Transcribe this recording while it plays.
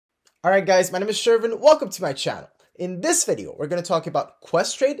Alright guys, my name is Shervin, welcome to my channel. In this video, we're going to talk about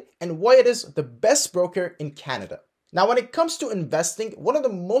Questrade and why it is the best broker in Canada. Now when it comes to investing, one of the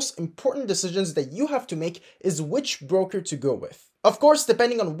most important decisions that you have to make is which broker to go with. Of course,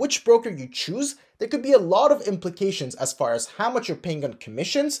 depending on which broker you choose, there could be a lot of implications as far as how much you're paying on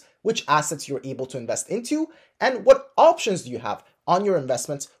commissions, which assets you're able to invest into, and what options do you have on your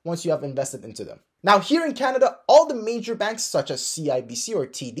investments once you have invested into them. Now here in Canada, all the major banks such as CIBC or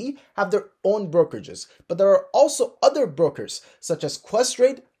TD have their own brokerages, but there are also other brokers such as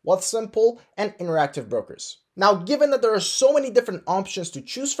Questrade, Wealthsimple, and Interactive Brokers. Now given that there are so many different options to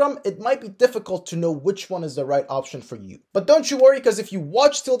choose from, it might be difficult to know which one is the right option for you. But don't you worry, because if you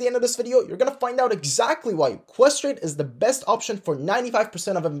watch till the end of this video, you're going to find out exactly why Questrade is the best option for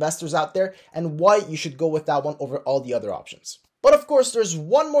 95% of investors out there and why you should go with that one over all the other options. But of course, there's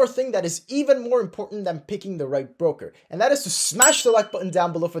one more thing that is even more important than picking the right broker, and that is to smash the like button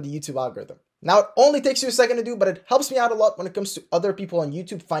down below for the YouTube algorithm. Now, it only takes you a second to do, but it helps me out a lot when it comes to other people on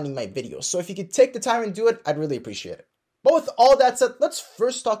YouTube finding my videos. So if you could take the time and do it, I'd really appreciate it. But with all that said, let's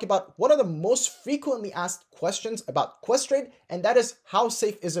first talk about one of the most frequently asked questions about Questrade, and that is, how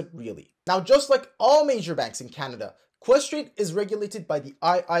safe is it really? Now, just like all major banks in Canada, Questrade is regulated by the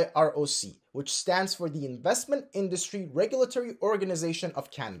IIROC, which stands for the Investment Industry Regulatory Organization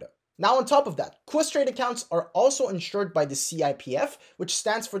of Canada. Now on top of that, Questrade accounts are also insured by the CIPF, which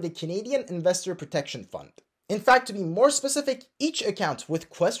stands for the Canadian Investor Protection Fund. In fact, to be more specific, each account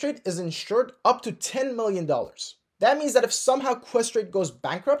with Questrade is insured up to $10 million. That means that if somehow Questrade goes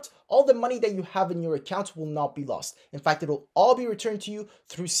bankrupt, all the money that you have in your account will not be lost. In fact, it will all be returned to you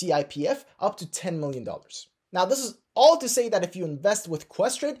through CIPF up to $10 million. Now, this is all to say that if you invest with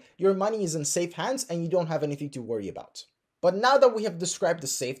Questrade, your money is in safe hands and you don't have anything to worry about. But now that we have described the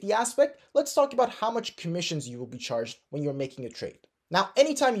safety aspect, let's talk about how much commissions you will be charged when you're making a trade. Now,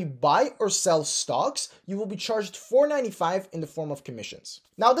 anytime you buy or sell stocks, you will be charged $4.95 in the form of commissions.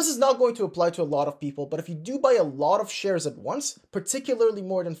 Now, this is not going to apply to a lot of people, but if you do buy a lot of shares at once, particularly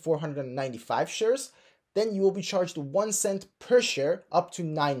more than 495 shares, then you will be charged 1 cent per share up to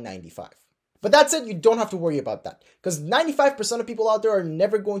 $9.95. But that said, you don't have to worry about that, because 95% of people out there are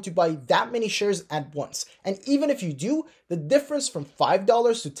never going to buy that many shares at once. And even if you do, the difference from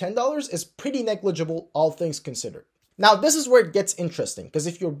 $5 to $10 is pretty negligible, all things considered. Now, this is where it gets interesting, because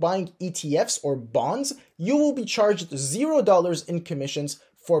if you're buying ETFs or bonds, you will be charged $0 in commissions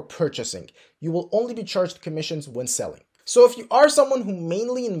for purchasing. You will only be charged commissions when selling. So if you are someone who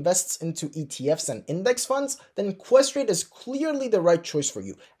mainly invests into ETFs and index funds, then Questrade is clearly the right choice for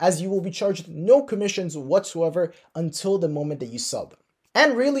you, as you will be charged no commissions whatsoever until the moment that you sell them.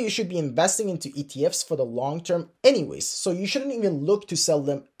 And really, you should be investing into ETFs for the long term anyways, so you shouldn't even look to sell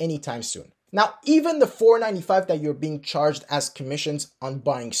them anytime soon. Now, even the $4.95 that you're being charged as commissions on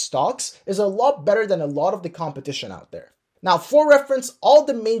buying stocks is a lot better than a lot of the competition out there. Now, for reference, all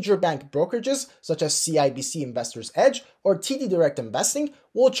the major bank brokerages, such as CIBC Investor's Edge or TD Direct Investing,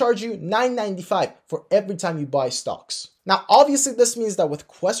 will charge you $9.95 for every time you buy stocks. Now, obviously, this means that with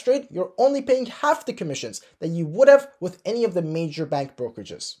Questrade, you're only paying half the commissions that you would have with any of the major bank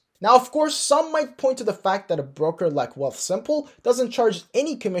brokerages. Now, of course, some might point to the fact that a broker like Wealthsimple doesn't charge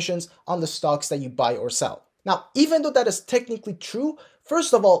any commissions on the stocks that you buy or sell. Now, even though that is technically true,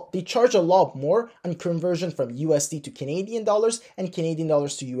 first of all, they charge a lot more on conversion from USD to Canadian dollars and Canadian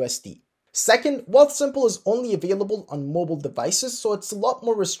dollars to USD. Second, Wealthsimple is only available on mobile devices, so it's a lot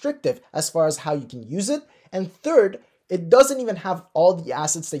more restrictive as far as how you can use it. And third, it doesn't even have all the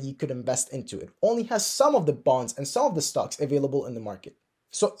assets that you could invest into. It only has some of the bonds and some of the stocks available in the market.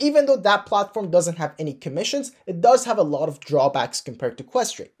 So even though that platform doesn't have any commissions, it does have a lot of drawbacks compared to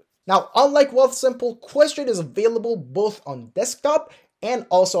Questrade. Now, unlike Wealthsimple, Questrade is available both on desktop and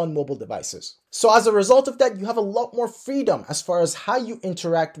also on mobile devices. So as a result of that, you have a lot more freedom as far as how you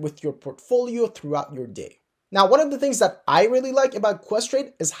interact with your portfolio throughout your day. Now, one of the things that I really like about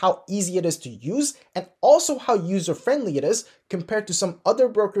Questrade is how easy it is to use and also how user-friendly it is compared to some other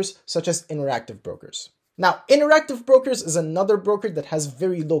brokers such as Interactive Brokers. Now, Interactive Brokers is another broker that has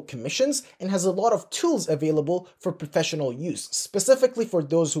very low commissions and has a lot of tools available for professional use, specifically for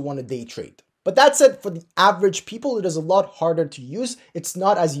those who want to day trade. But that said, for the average people, it is a lot harder to use. It's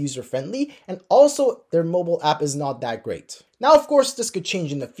not as user-friendly, and also their mobile app is not that great. Now, of course, this could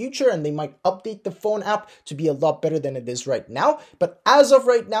change in the future and they might update the phone app to be a lot better than it is right now. But as of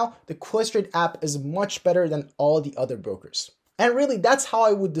right now, the Questrade app is much better than all the other brokers. And really, that's how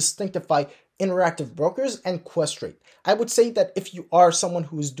I would distinctify Interactive Brokers and Questrade. I would say that if you are someone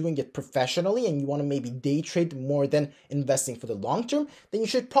who is doing it professionally and you want to maybe day trade more than investing for the long term, then you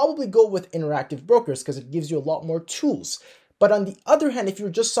should probably go with Interactive Brokers because it gives you a lot more tools. But on the other hand, if you're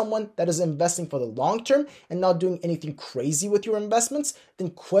just someone that is investing for the long term and not doing anything crazy with your investments, then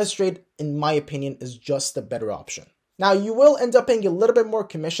Questrade, in my opinion, is just a better option. Now, you will end up paying a little bit more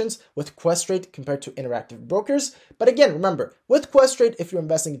commissions with Questrade compared to interactive brokers. But again, remember, with Questrade, if you're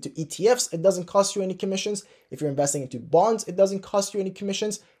investing into ETFs, it doesn't cost you any commissions. If you're investing into bonds, it doesn't cost you any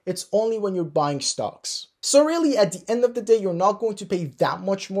commissions. It's only when you're buying stocks. So really, at the end of the day, you're not going to pay that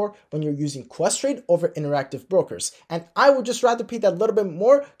much more when you're using Questrade over interactive brokers. And I would just rather pay that little bit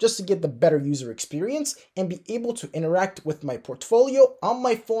more just to get the better user experience and be able to interact with my portfolio on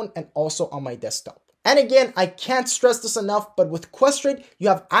my phone and also on my desktop. And again, I can't stress this enough, but with Questrade, you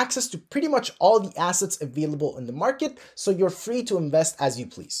have access to pretty much all the assets available in the market, so you're free to invest as you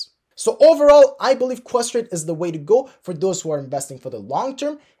please. So overall, I believe Questrade is the way to go for those who are investing for the long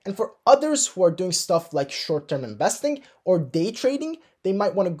term, and for others who are doing stuff like short-term investing or day trading, they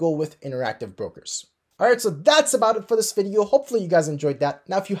might want to go with interactive brokers. Alright, so that's about it for this video. Hopefully you guys enjoyed that.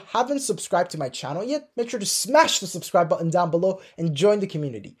 Now, if you haven't subscribed to my channel yet, make sure to smash the subscribe button down below and join the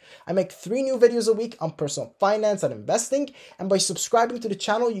community. I make 3 new videos a week on personal finance and investing, and by subscribing to the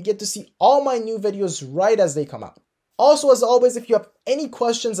channel, you get to see all my new videos right as they come out. Also, as always, if you have any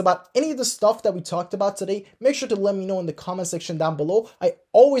questions about any of the stuff that we talked about today, make sure to let me know in the comment section down below. I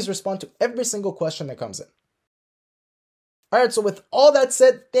always respond to every single question that comes in. Alright, so with all that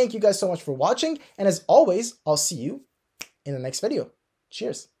said, thank you guys so much for watching, and as always, I'll see you in the next video.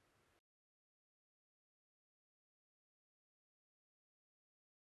 Cheers.